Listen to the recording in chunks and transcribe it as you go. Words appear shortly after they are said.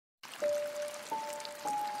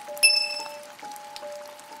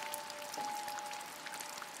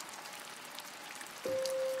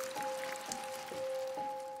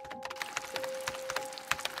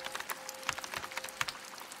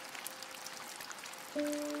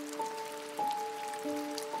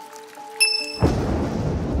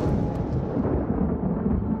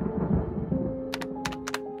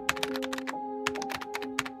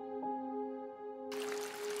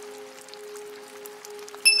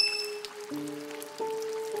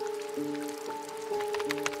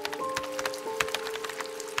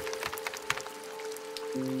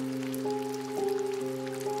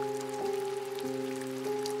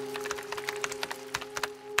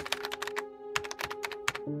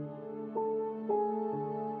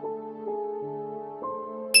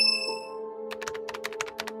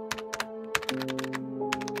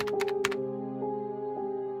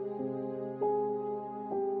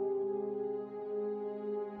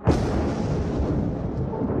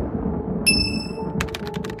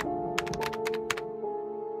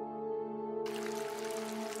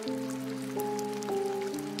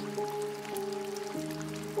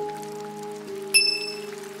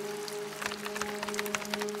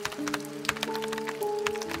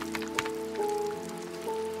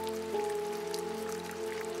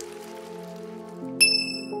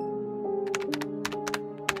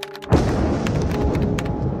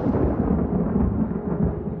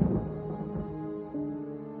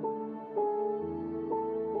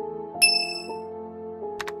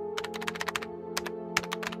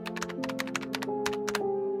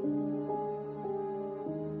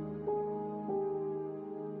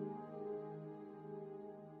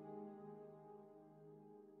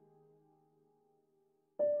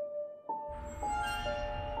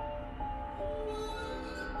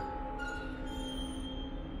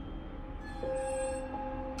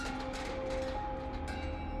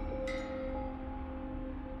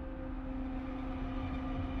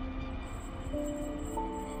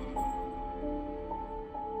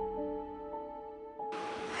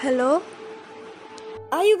Hello?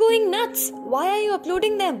 Are you going nuts? Why are you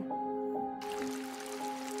uploading them?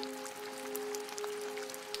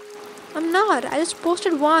 I'm not. I just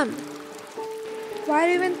posted one. Why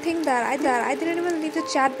do you even think that? I didn't even leave the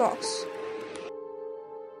chat box.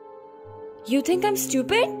 You think I'm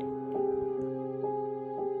stupid?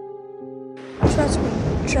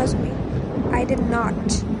 Trust me. I did not.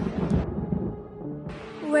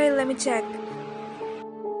 Wait, let me check.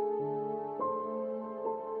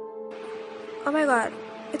 Oh my god,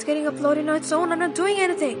 it's getting uploaded on its own. I'm not doing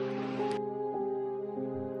anything.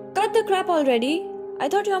 Cut the crap already. I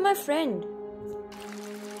thought you were my friend.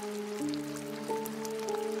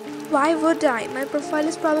 Why would I? My profile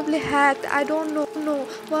is probably hacked. I don't know.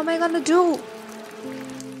 What am I gonna do?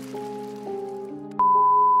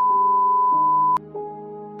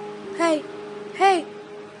 Hey!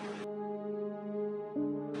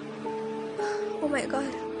 Oh my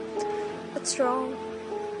god. What's wrong?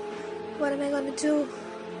 What am I gonna do?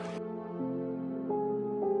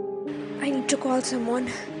 I need to call someone.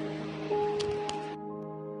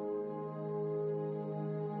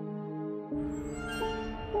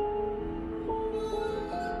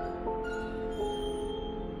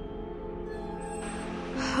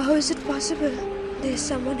 How is it possible? There's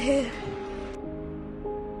someone here.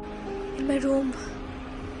 In my room.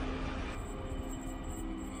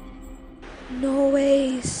 No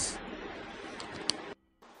ways.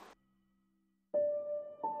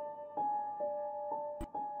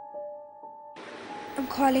 I'm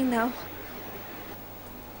calling now.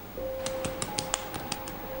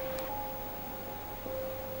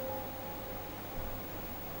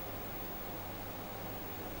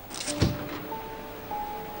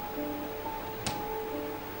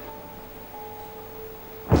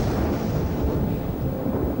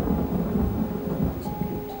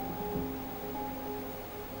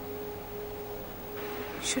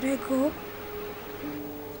 Should I go?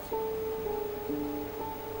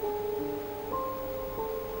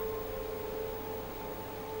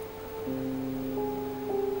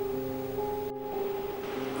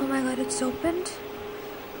 Oh my god, it's opened.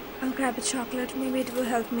 I'll grab a chocolate, maybe it will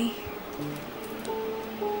help me.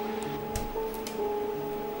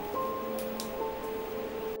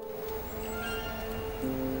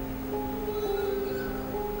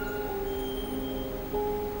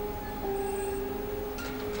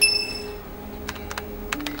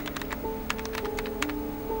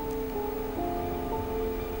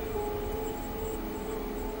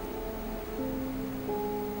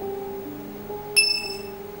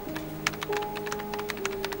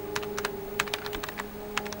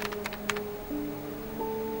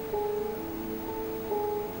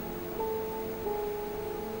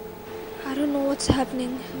 I don't know what's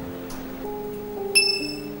happening.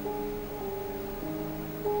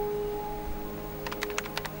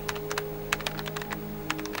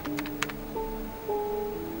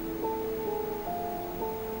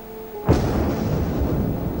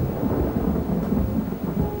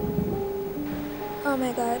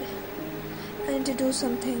 my god. I need to do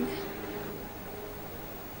something.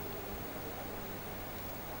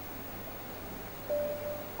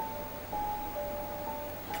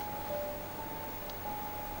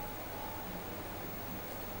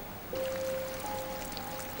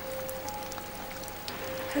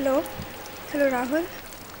 Hello? Hello, Rahul?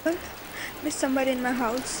 There's somebody in my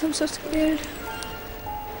house. I'm so scared.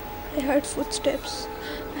 I heard footsteps.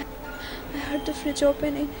 I heard the fridge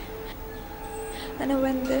opening. And I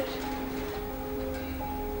went there.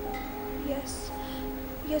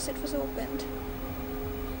 Yes, it was opened.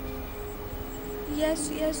 Yes,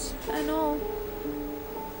 I know.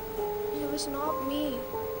 It was not me.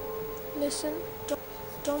 Listen,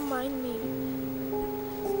 don't mind me.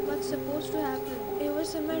 What's supposed to happen? It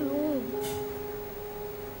was in my room.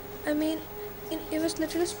 I mean, it was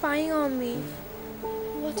literally spying on me.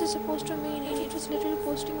 What's it supposed to mean? It was literally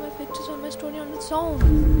posting my pictures on my story on its own.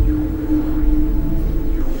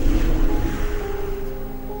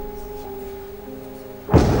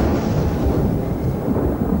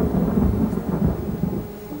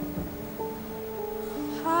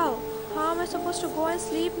 How am I supposed to go and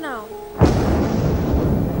sleep now?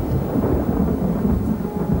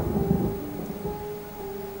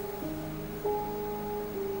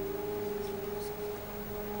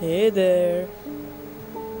 Hey there.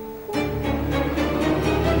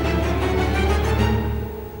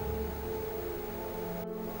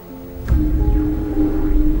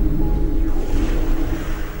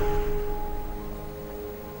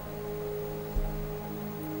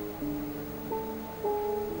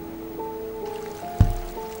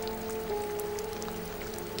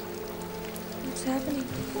 What's happening?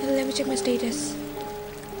 Let me check my status.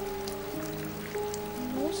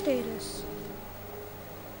 No status.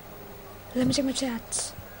 Let me check my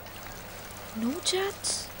chats. No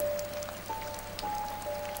chats?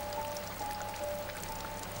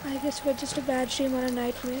 I guess we're just a bad dream or a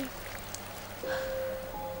nightmare.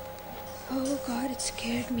 Oh god, it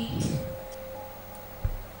scared me.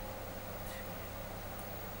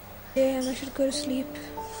 Damn, I should go to sleep.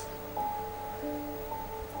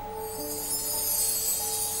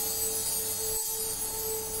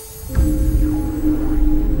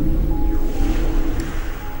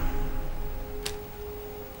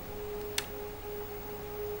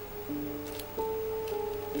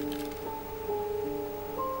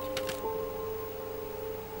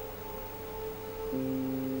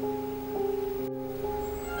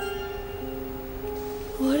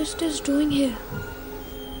 What is this doing here?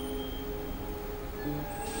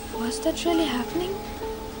 Was that really happening?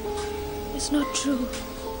 It's not true.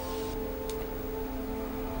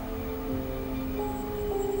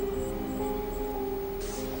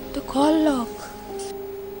 The call log.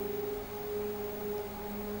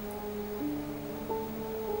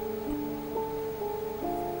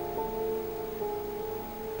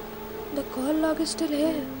 The call log is still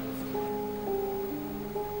here.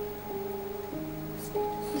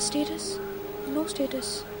 The status? No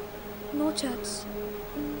status. No chats.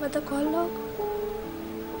 But the call log?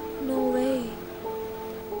 No way.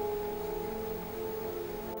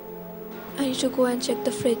 I need to go and check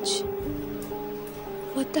the fridge.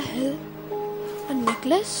 What the hell? A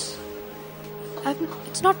necklace?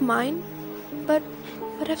 It's not mine, but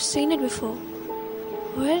I've seen it before.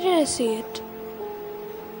 Where did I see it?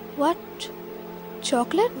 What?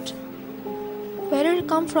 Chocolate? Where did it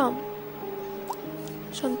come from?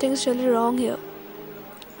 Something's really wrong here.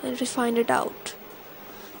 I need to find it out.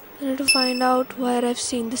 I need to find out where I've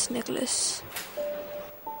seen this necklace.